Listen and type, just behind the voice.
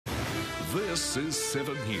This is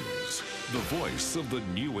 7 News, the voice of the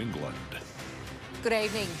New England. Good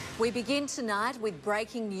evening. We begin tonight with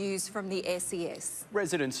breaking news from the SES.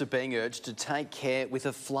 Residents are being urged to take care with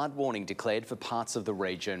a flood warning declared for parts of the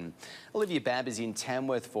region. Olivia Babb is in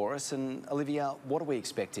Tamworth for us. And Olivia, what are we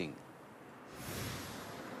expecting?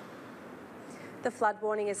 The flood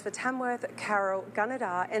warning is for Tamworth, Carroll,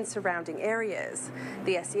 Gunnedah and surrounding areas.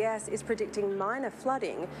 The SES is predicting minor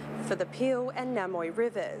flooding for the Peel and Namoy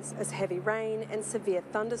rivers as heavy rain and severe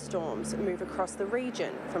thunderstorms move across the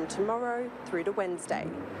region from tomorrow through to Wednesday.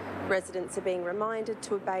 Residents are being reminded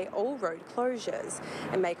to obey all road closures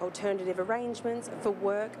and make alternative arrangements for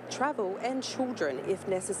work, travel and children if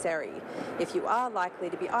necessary. If you are likely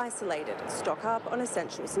to be isolated, stock up on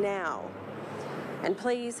essentials now. And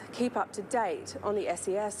please keep up to date on the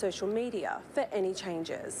SES social media for any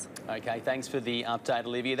changes. OK, thanks for the update,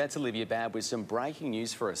 Olivia. That's Olivia Babb with some breaking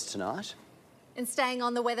news for us tonight. And staying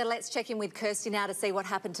on the weather, let's check in with Kirsty now to see what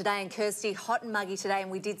happened today. And Kirsty, hot and muggy today, and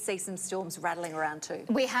we did see some storms rattling around too.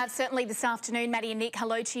 We have certainly this afternoon. Maddie and Nick,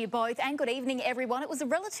 hello to you both and good evening, everyone. It was a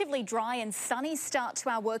relatively dry and sunny start to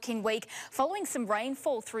our working week following some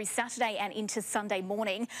rainfall through Saturday and into Sunday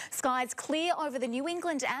morning. Skies clear over the New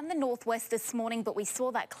England and the northwest this morning, but we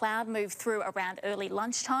saw that cloud move through around early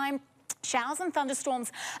lunchtime. Showers and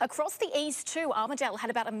thunderstorms across the east too. Armidale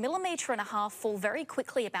had about 1.5 millimetres fall very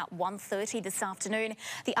quickly about 1:30 this afternoon.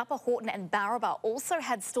 The Upper Horton and Barraba also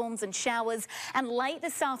had storms and showers. And late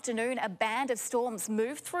this afternoon, a band of storms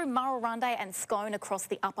moved through Murrurundi and Scone across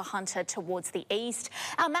the Upper Hunter towards the east.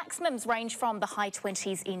 Our maximums range from the high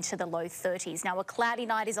 20s into the low 30s. Now, a cloudy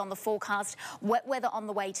night is on the forecast. Wet weather on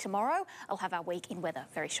the way tomorrow. I'll have our week in weather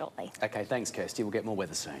very shortly. OK, thanks, Kirsty. We'll get more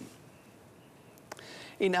weather soon.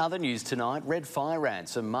 In other news tonight, red fire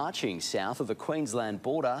ants are marching south of the Queensland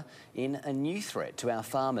border in a new threat to our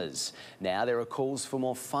farmers. Now there are calls for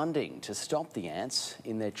more funding to stop the ants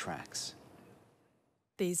in their tracks.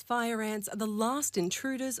 These fire ants are the last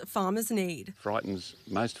intruders farmers need. Frightens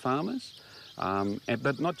most farmers.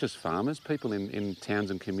 But not just farmers, people in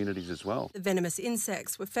towns and communities as well. The venomous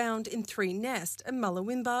insects were found in 3 nests at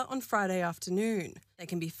Mullawimba on Friday afternoon. They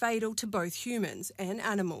can be fatal to both humans and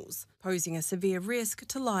animals, posing a severe risk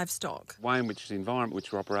to livestock. The way in which the environment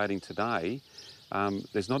which we're operating today,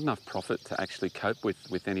 there's not enough profit to actually cope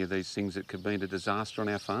with any of these things that could mean a disaster on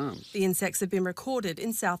our farms. The insects have been recorded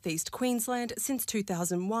in southeast Queensland since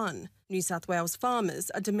 2001. New South Wales farmers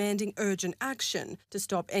are demanding urgent action to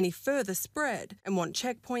stop any further spread and want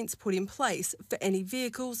checkpoints put in place for any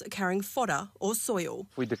vehicles carrying fodder or soil.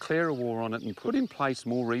 If we declare a war on it and put in place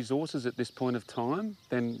more resources at this point of time,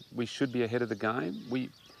 then we should be ahead of the game.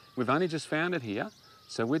 We've only just found it here.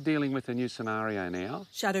 So we're dealing with a new scenario now.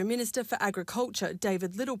 Shadow Minister for Agriculture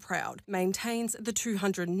David Littleproud maintains the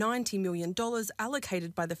 $290 million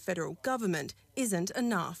allocated by the federal government isn't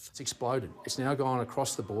enough. It's exploded. It's now gone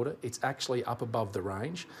across the border. It's actually up above the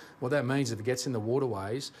range. What that means, if it gets in the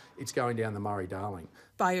waterways, it's going down the Murray-Darling.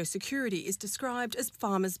 Biosecurity is described as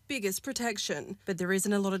farmers' biggest protection, but there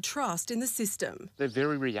isn't a lot of trust in the system. They're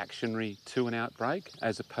very reactionary to an outbreak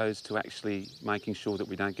as opposed to actually making sure that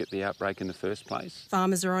we don't get the outbreak in the first place.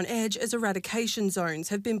 Farmers are on edge as eradication zones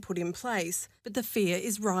have been put in place, but the fear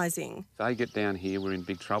is rising. If they get down here, we're in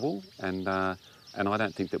big trouble, and I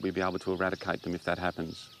don't think that we'll be able to eradicate them if that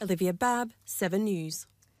happens. Olivia Babb, 7 News.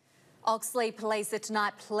 Oxley police are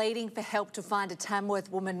tonight pleading for help to find a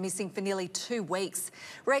Tamworth woman missing for nearly 2 weeks.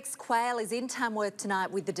 Rex Quayle is in Tamworth tonight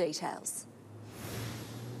with the details.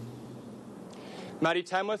 Maddie,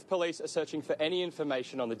 Tamworth police are searching for any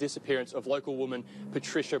information on the disappearance of local woman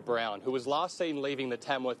Patricia Brown, who was last seen leaving the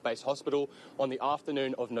Tamworth-based hospital on the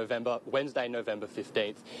afternoon of Wednesday, November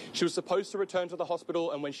 15th. She was supposed to return to the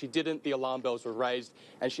hospital, and when she didn't, the alarm bells were raised,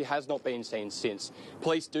 and she has not been seen since.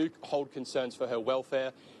 Police do hold concerns for her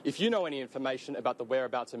welfare. If you know any information about the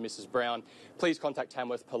whereabouts of Mrs. Brown, please contact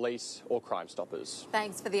Tamworth Police or Crime Stoppers.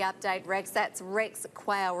 Thanks for the update, Rex. That's Rex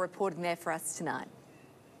Quayle reporting there for us tonight.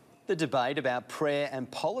 The debate about prayer and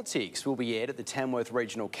politics will be aired at the Tamworth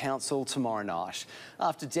Regional Council tomorrow night.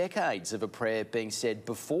 After decades of a prayer being said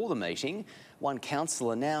before the meeting, one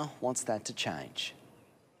councillor now wants that to change.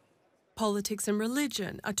 Politics and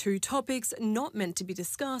religion are 2 topics not meant to be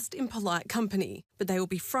discussed in polite company, but they will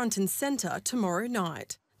be front and centre tomorrow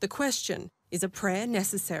night. The question, is a prayer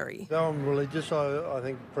necessary? I'm religious, so I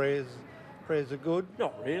think prayers are good.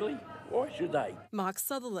 Not really. Why should they? Mark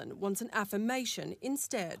Sutherland wants an affirmation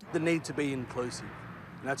instead. The need to be inclusive,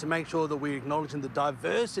 to make sure that we're acknowledging the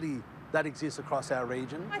diversity that exists across our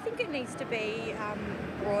region. I think it needs to be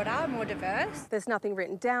broader, more diverse. There's nothing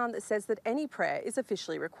written down that says that any prayer is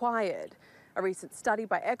officially required. A recent study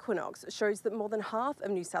by Equinox shows that more than half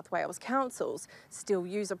of New South Wales councils still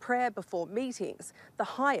use a prayer before meetings, the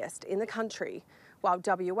highest in the country, while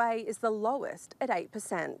WA is the lowest at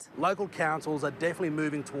 8%. Local councils are definitely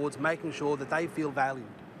moving towards making sure that they feel valued,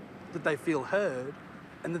 that they feel heard,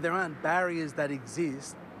 and that there aren't barriers that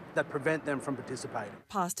exist that prevent them from participating.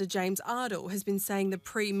 Pastor James Ardle has been saying the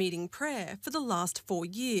pre-meeting prayer for the last 4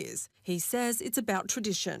 years. He says it's about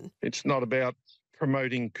tradition. It's not about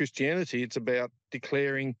promoting Christianity, it's about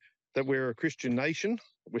declaring that we're a Christian nation,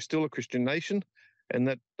 we're still a Christian nation, and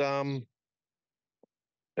that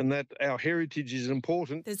our heritage is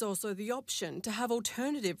important. There's also the option to have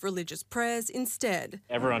alternative religious prayers instead.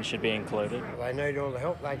 Everyone should be included. They need all the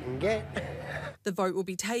help they can get. The vote will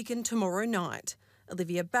be taken tomorrow night.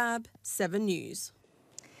 Olivia Babb, 7 News.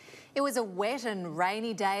 It was a wet and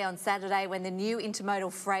rainy day on Saturday when the new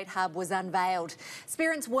intermodal freight hub was unveiled.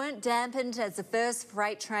 Spirits weren't dampened as the first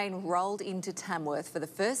freight train rolled into Tamworth for the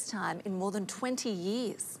first time in more than 20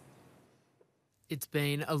 years. It's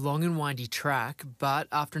been a long and windy track, but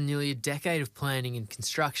after nearly a decade of planning and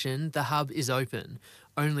construction, the hub is open.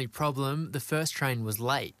 Only problem, the first train was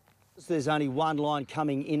late. There's only one line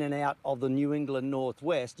coming in and out of the New England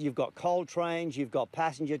Northwest. You've got coal trains, you've got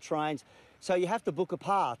passenger trains, so you have to book a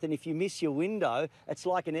path, and if you miss your window, it's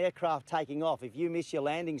like an aircraft taking off. If you miss your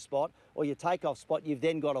landing spot or your takeoff spot, you've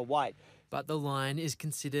then got to wait. But the line is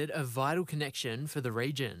considered a vital connection for the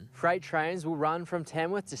region. Freight trains will run from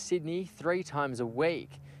Tamworth to Sydney 3 times a week.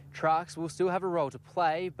 Trucks will still have a role to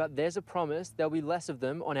play, but there's a promise there'll be less of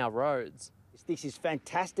them on our roads. This is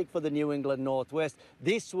fantastic for the New England Northwest.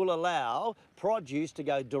 This will allow produce to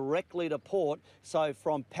go directly to port, so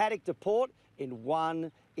from paddock to port in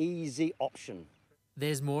one easy option.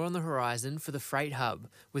 There's more on the horizon for the freight hub,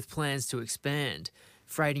 with plans to expand.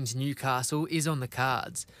 Freighting to Newcastle is on the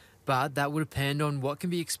cards, but that would depend on what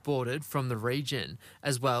can be exported from the region,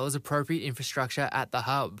 as well as appropriate infrastructure at the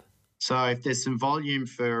hub. So if there's some volume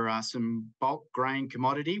for some bulk grain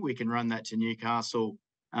commodity, we can run that to Newcastle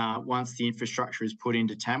once the infrastructure is put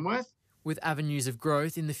into Tamworth. With avenues of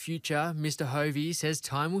growth in the future, Mr Hovey says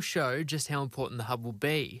time will show just how important the hub will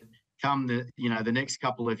be. Come the next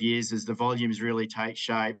couple of years, as the volumes really take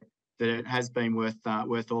shape, that it has been worth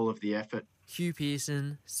all of the effort. Hugh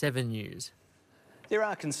Pearson, 7 News. There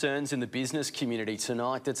are concerns in the business community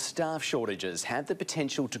tonight that staff shortages have the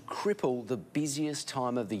potential to cripple the busiest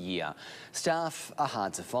time of the year. Staff are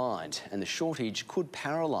hard to find, and the shortage could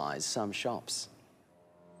paralyse some shops.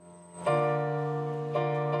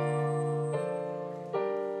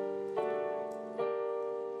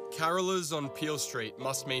 Carolers on Peel Street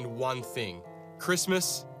must mean one thing: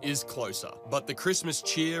 Christmas is closer. But the Christmas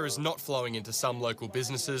cheer is not flowing into some local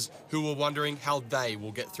businesses who are wondering how they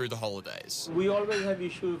will get through the holidays. We always have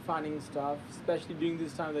issue finding staff, especially during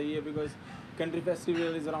this time of the year, because Country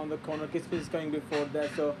Festival is around the corner, Christmas is coming before that,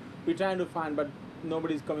 so we're trying to find, but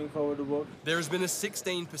nobody's coming forward to work. There has been a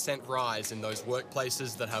 16% rise in those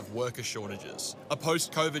workplaces that have worker shortages. A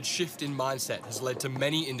post-COVID shift in mindset has led to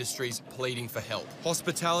many industries pleading for help.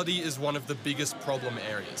 Hospitality is one of the biggest problem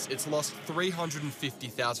areas. It's lost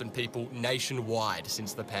 350,000 people nationwide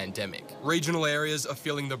since the pandemic. Regional areas are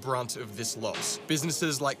feeling the brunt of this loss.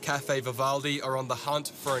 Businesses like Cafe Vivaldi are on the hunt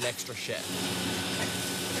for an extra chef.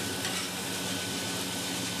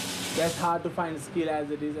 That's hard to find skill as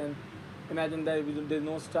it is, and imagine that there's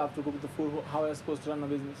no staff to cook the food. How are you supposed to run a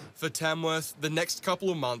business? For Tamworth, the next couple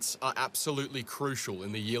of months are absolutely crucial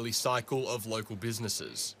in the yearly cycle of local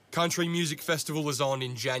businesses. Country Music Festival is on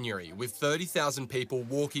in January, with 30,000 people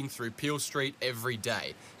walking through Peel Street every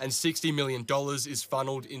day, and $60 million is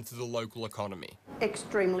funnelled into the local economy.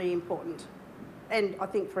 Extremely important. And I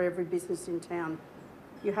think for every business in town,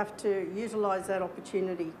 you have to utilise that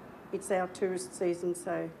opportunity. It's our tourist season,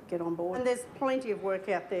 so get on board. And there's plenty of work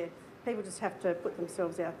out there. People just have to put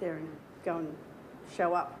themselves out there and go and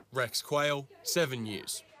show up. Rex Quayle, 7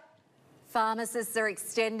 News. Pharmacists are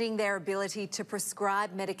extending their ability to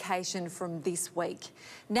prescribe medication from this week.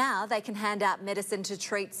 Now they can hand out medicine to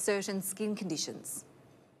treat certain skin conditions.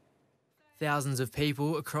 Thousands of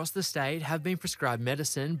people across the state have been prescribed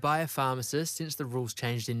medicine by a pharmacist since the rules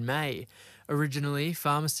changed in May. Originally,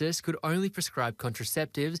 pharmacists could only prescribe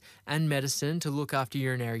contraceptives and medicine to look after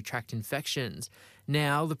urinary tract infections.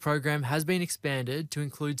 Now, the program has been expanded to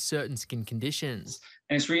include certain skin conditions.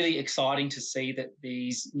 And it's really exciting to see that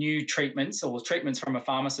these new treatments, or treatments from a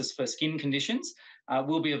pharmacist for skin conditions,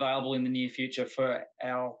 will be available in the near future for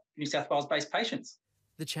our New South Wales-based patients.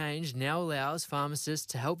 The change now allows pharmacists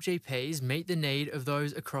to help GPs meet the need of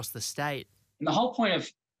those across the state. And the whole point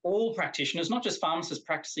of all practitioners, not just pharmacists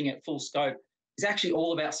practicing at full scope, is actually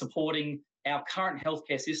all about supporting our current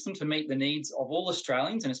healthcare system to meet the needs of all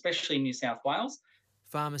Australians and especially in New South Wales.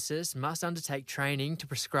 Pharmacists must undertake training to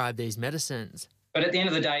prescribe these medicines. But at the end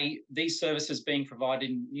of the day, these services being provided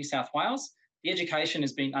in New South Wales, the education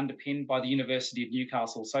is being underpinned by the University of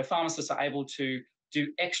Newcastle. So pharmacists are able to do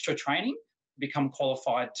extra training, become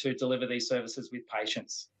qualified to deliver these services with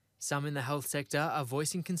patients. Some in the health sector are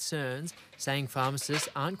voicing concerns, saying pharmacists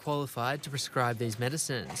aren't qualified to prescribe these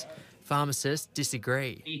medicines. Pharmacists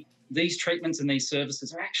disagree. These treatments and these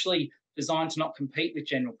services are actually designed to not compete with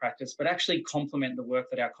general practice, but actually complement the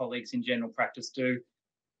work that our colleagues in general practice do.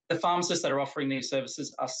 The pharmacists that are offering these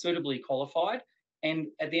services are suitably qualified, and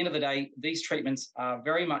at the end of the day, these treatments are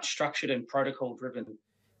very much structured and protocol driven.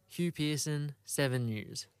 Hugh Pearson, 7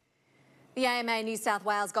 News. The AMA New South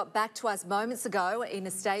Wales got back to us moments ago in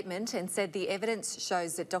a statement and said the evidence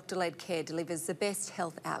shows that doctor-led care delivers the best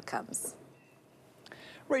health outcomes.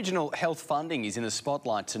 Regional health funding is in the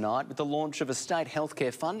spotlight tonight with the launch of a state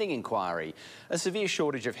healthcare funding inquiry. A severe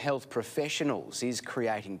shortage of health professionals is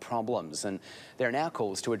creating problems, and there are now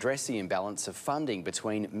calls to address the imbalance of funding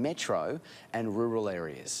between metro and rural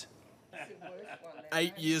areas.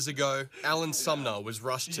 8 years ago, Alan Sumner was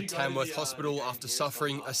rushed to Tamworth Hospital after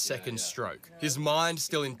suffering a second stroke. His mind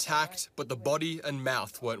still intact, but the body and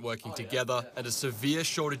mouth weren't working together, and a severe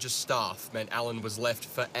shortage of staff meant Alan was left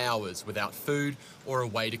for hours without food or a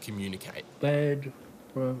way to communicate. Bad,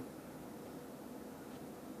 well,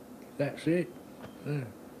 that's it. Yeah.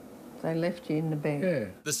 They left you in the bed. Yeah.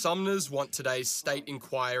 The Sumners want today's state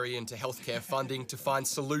inquiry into healthcare funding to find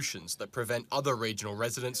solutions that prevent other regional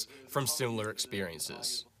residents from similar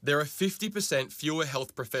experiences. There are 50% fewer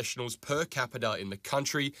health professionals per capita in the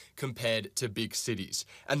country compared to big cities,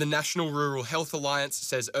 and the National Rural Health Alliance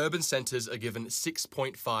says urban centres are given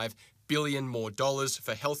 $6.5 billion more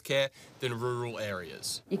for healthcare than rural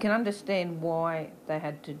areas. You can understand why they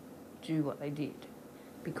had to do what they did,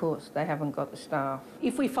 because they haven't got the staff.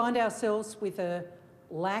 If we find ourselves with a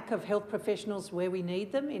lack of health professionals where we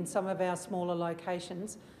need them in some of our smaller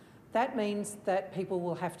locations, that means that people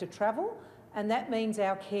will have to travel, and that means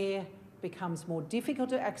our care becomes more difficult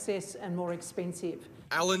to access and more expensive.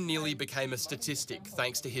 Alan nearly became a statistic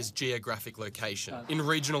thanks to his geographic location. In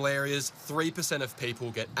regional areas, 3% of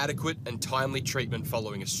people get adequate and timely treatment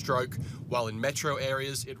following a stroke, while in metro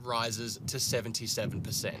areas it rises to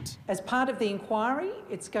 77%. As part of the inquiry,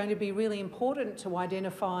 it's going to be really important to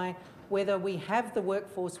identify whether we have the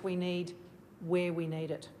workforce we need where we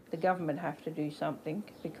need it. The government have to do something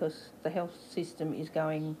because the health system is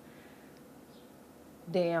going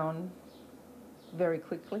down very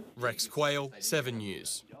quickly. Rex Quayle, 7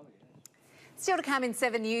 News. Still to come in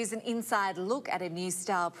 7 News, an inside look at a new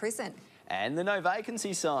style prison. And the no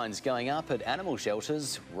vacancy signs going up at animal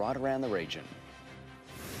shelters right around the region.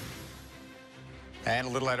 And a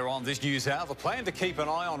little later on this news hour, the plan to keep an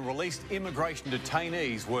eye on released immigration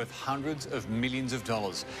detainees worth hundreds of millions of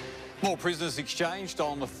dollars. More prisoners exchanged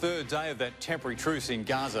on the third day of that temporary truce in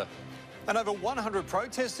Gaza. And over 100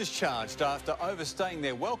 protesters charged after overstaying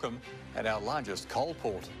their welcome at our largest coal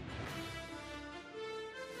port.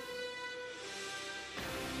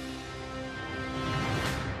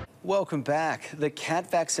 Welcome back. The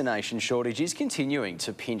cat vaccination shortage is continuing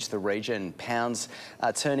to pinch the region. Pounds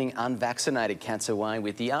are turning unvaccinated cats away,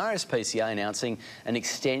 with the RSPCA announcing an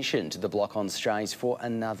extension to the block on strays for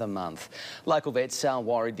another month. Local vets are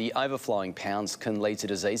worried the overflowing pounds can lead to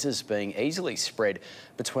diseases being easily spread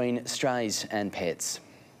between strays and pets.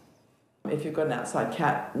 If you've got an outside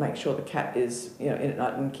cat, make sure the cat is, in at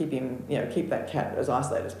night, and keep that cat as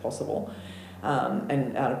isolated as possible,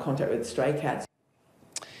 and out of contact with stray cats.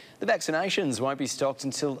 The vaccinations won't be stocked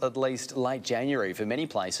until at least late January for many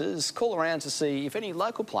places. Call around to see if any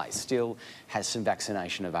local place still has some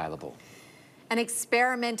vaccination available. An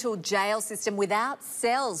experimental jail system without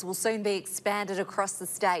cells will soon be expanded across the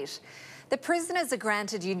state. The prisoners are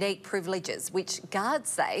granted unique privileges, which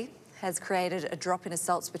guards say has created a drop in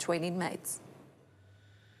assaults between inmates.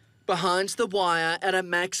 Behind the wire at a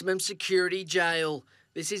maximum security jail.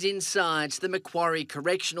 This is inside the Macquarie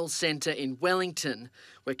Correctional Centre in Wellington,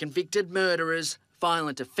 where convicted murderers,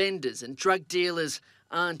 violent offenders and drug dealers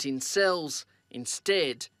aren't in cells.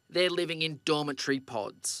 Instead, they're living in dormitory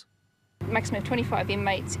pods. Maximum of 25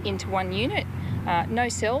 inmates into one unit, no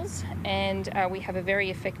cells, and we have a very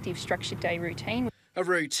effective structured day routine. A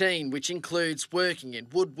routine which includes working in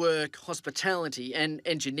woodwork, hospitality and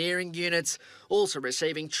engineering units, also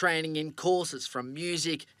receiving training in courses from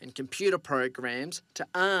music and computer programs to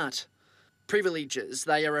art. Privileges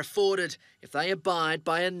they are afforded if they abide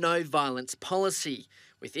by a no-violence policy,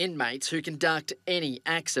 with inmates who conduct any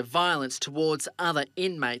acts of violence towards other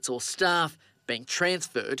inmates or staff being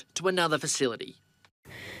transferred to another facility.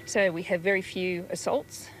 So we have very few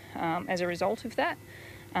assaults as a result of that,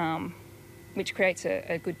 which creates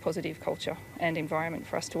a good positive culture and environment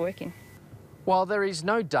for us to work in. While there is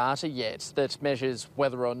no data yet that measures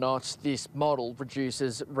whether or not this model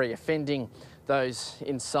reduces reoffending, those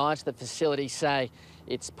inside the facility say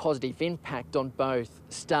its positive impact on both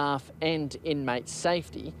staff and inmate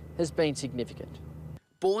safety has been significant.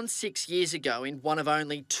 Born 6 years ago in one of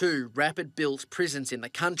only 2 rapid-built prisons in the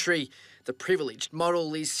country, the privileged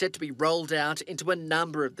model is set to be rolled out into a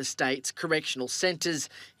number of the state's correctional centres,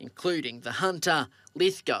 including the Hunter,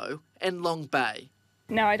 Lithgow and Long Bay.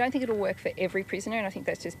 No, I don't think it'll work for every prisoner, and I think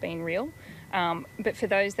that's just been real. But for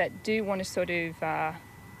those that do want to sort of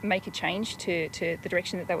make a change to the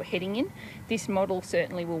direction that they were heading in, this model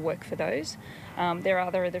certainly will work for those. There are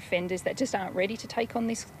other offenders that just aren't ready to take on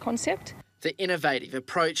this concept. The innovative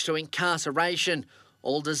approach to incarceration,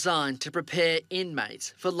 all designed to prepare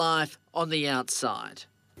inmates for life on the outside.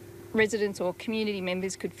 Residents or community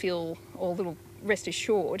members could feel or little rest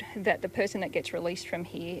assured that the person that gets released from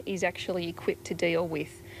here is actually equipped to deal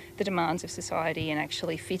with the demands of society and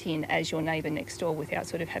actually fit in as your neighbour next door without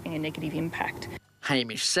sort of having a negative impact.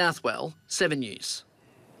 Hamish Southwell, 7 News.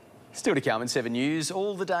 Still to come in 7 News,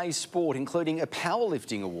 all the day's sport, including a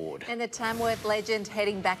powerlifting award. And the Tamworth legend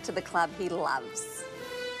heading back to the club he loves.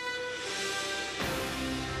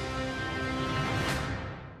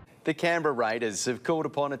 The Canberra Raiders have called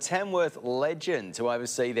upon a Tamworth legend to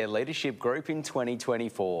oversee their leadership group in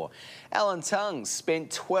 2024. Alan Tongue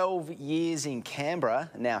spent 12 years in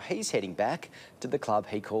Canberra. Now he's heading back to the club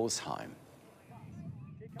he calls home.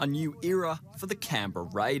 A new era for the Canberra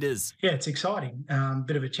Raiders. Yeah, it's exciting.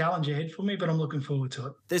 Bit of a challenge ahead for me, but I'm looking forward to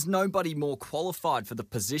it. There's nobody more qualified for the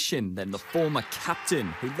position than the former captain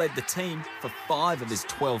who led the team for 5 of his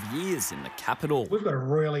 12 years in the capital. We've got a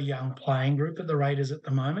really young playing group at the Raiders at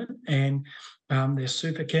the moment, and they're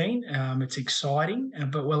super keen. It's exciting,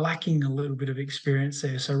 but we're lacking a little bit of experience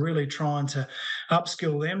there. So really trying to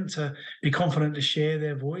upskill them to be confident to share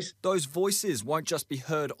their voice. Those voices won't just be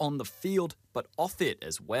heard on the field, but off it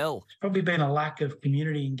as well. Probably been a lack of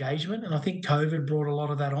community engagement, and I think COVID brought a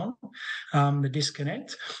lot of that on, the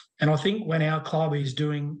disconnect. And I think when our club is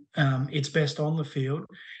doing its best on the field,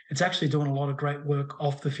 it's actually doing a lot of great work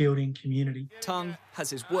off the field in community. Tongue has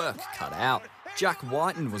his work cut out. Jack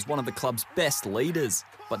Whiten was one of the club's best leaders,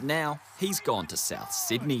 but now he's gone to South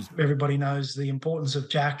Sydney. Everybody knows the importance of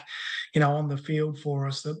Jack, on the field for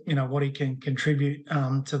us, what he can contribute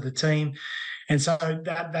to the team. And so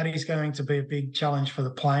that is going to be a big challenge for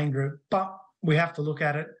the playing group. But we have to look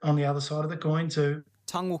at it on the other side of the coin too.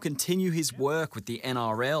 Tongue will continue his work with the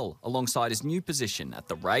NRL alongside his new position at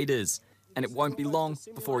the Raiders. And it won't be long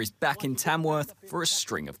before he's back in Tamworth for a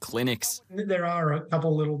string of clinics. There are a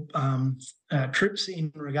couple little trips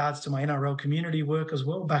in regards to my NRL community work as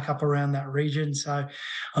well, back up around that region. So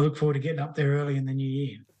I look forward to getting up there early in the new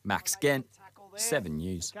year. Max Gent, 7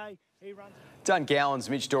 News. Dungowan's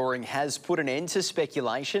Mitch Doring has put an end to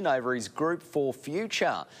speculation over his Group 4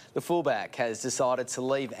 future. The fullback has decided to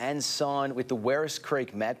leave and sign with the Werris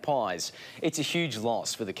Creek Magpies. It's a huge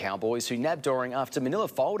loss for the Cowboys, who nabbed Doring after Manila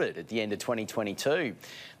folded at the end of 2022.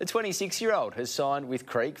 The 26-year-old has signed with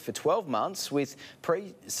Creek for 12 months with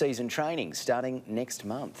pre-season training starting next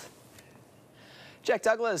month. Jack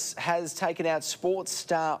Douglas has taken out Sports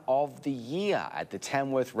Star of the Year at the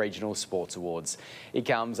Tamworth Regional Sports Awards. It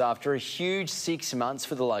comes after a huge 6 months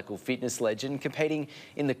for the local fitness legend competing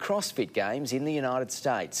in the CrossFit Games in the United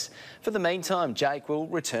States. For the meantime, Jake will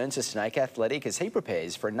return to Snake Athletic as he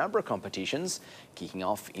prepares for a number of competitions kicking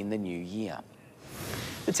off in the new year.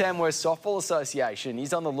 The Tamworth Softball Association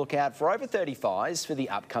is on the lookout for over 35s for the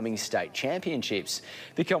upcoming state championships.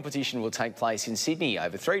 The competition will take place in Sydney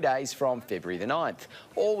over 3 days from February the 9th.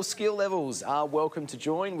 All skill levels are welcome to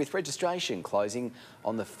join, with registration closing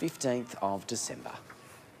on the 15th of December.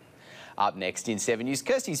 Up next in 7 News,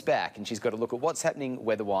 Kirsty's back and she's got a look at what's happening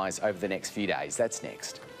weather-wise over the next few days. That's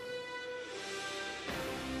next.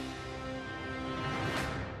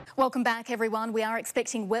 Welcome back, everyone. We are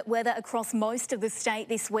expecting wet weather across most of the state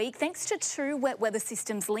this week, thanks to 2 wet weather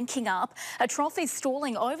systems linking up. A trough is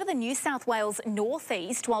stalling over the New South Wales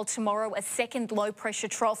northeast, while tomorrow a second low-pressure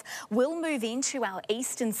trough will move into our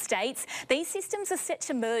eastern states. These systems are set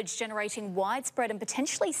to merge, generating widespread and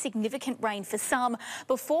potentially significant rain for some,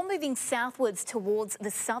 before moving southwards towards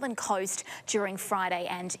the southern coast during Friday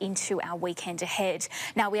and into our weekend ahead.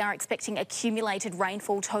 Now, we are expecting accumulated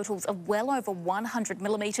rainfall totals of well over 100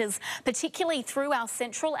 millimetres temperatures, particularly through our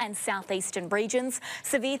central and southeastern regions.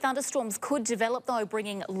 Severe thunderstorms could develop, though,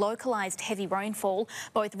 bringing localised heavy rainfall.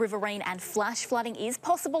 Both riverine and flash flooding is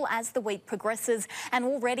possible as the week progresses, and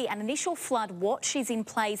already an initial flood watch is in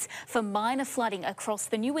place for minor flooding across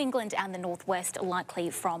the New England and the northwest, likely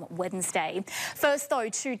from Wednesday. First, though,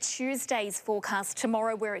 to Tuesday's forecast.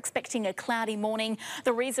 Tomorrow we're expecting a cloudy morning.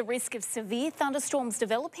 There is a risk of severe thunderstorms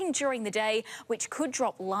developing during the day, which could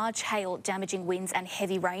drop large hail, damaging winds and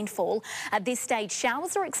heavy rainfall. At this stage,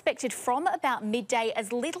 showers are expected from about midday,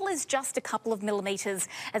 as little as just a couple of millimetres.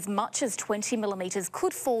 As much as 20 millimetres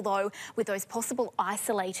could fall, though, with those possible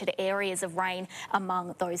isolated areas of rain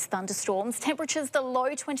among those thunderstorms. Temperatures the low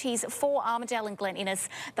 20s for Armidale and Glen Innes,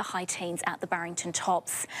 the high teens at the Barrington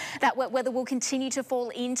Tops. That wet weather will continue to fall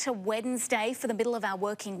into Wednesday for the middle of our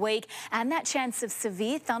working week, and that chance of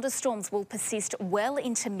severe thunderstorms will persist well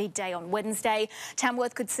into midday on Wednesday.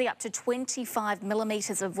 Tamworth could see up to 25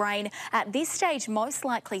 millimetres of rain at this stage, most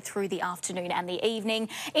likely through the afternoon and the evening.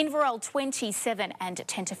 Inverell 27 and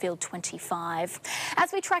Tenterfield 25.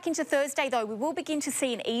 As we track into Thursday, though, we will begin to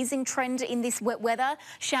see an easing trend in this wet weather.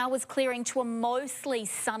 Showers clearing to a mostly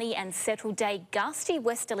sunny and settled day. Gusty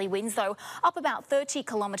westerly winds, though, up about 30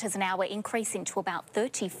 kilometres an hour, increasing to about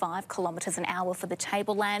 35 kilometres an hour for the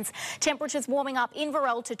Tablelands. Temperatures warming up,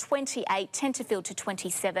 Inverell to 28, Tenterfield to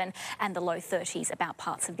 27, and the low 30s about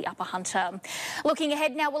parts of the Upper Hunter. Looking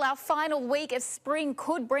ahead now, well, our final week of spring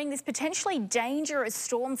could bring this potentially dangerous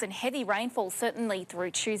storms and heavy rainfall, certainly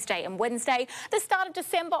through Tuesday and Wednesday. The start of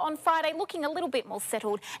December on Friday looking a little bit more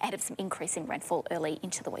settled ahead of some increasing rainfall early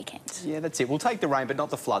into the weekend. Yeah, that's it. We'll take the rain, but not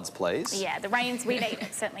the floods, please. Yeah, the rains we need.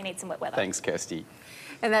 Certainly need some wet weather. Thanks, Kirsty.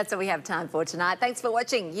 And that's all we have time for tonight. Thanks for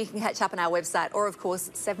watching. You can catch up on our website or, of course,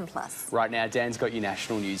 7plus. Right now, Dan's got your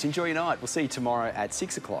national news. Enjoy your night. We'll see you tomorrow at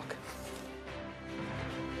 6 o'clock.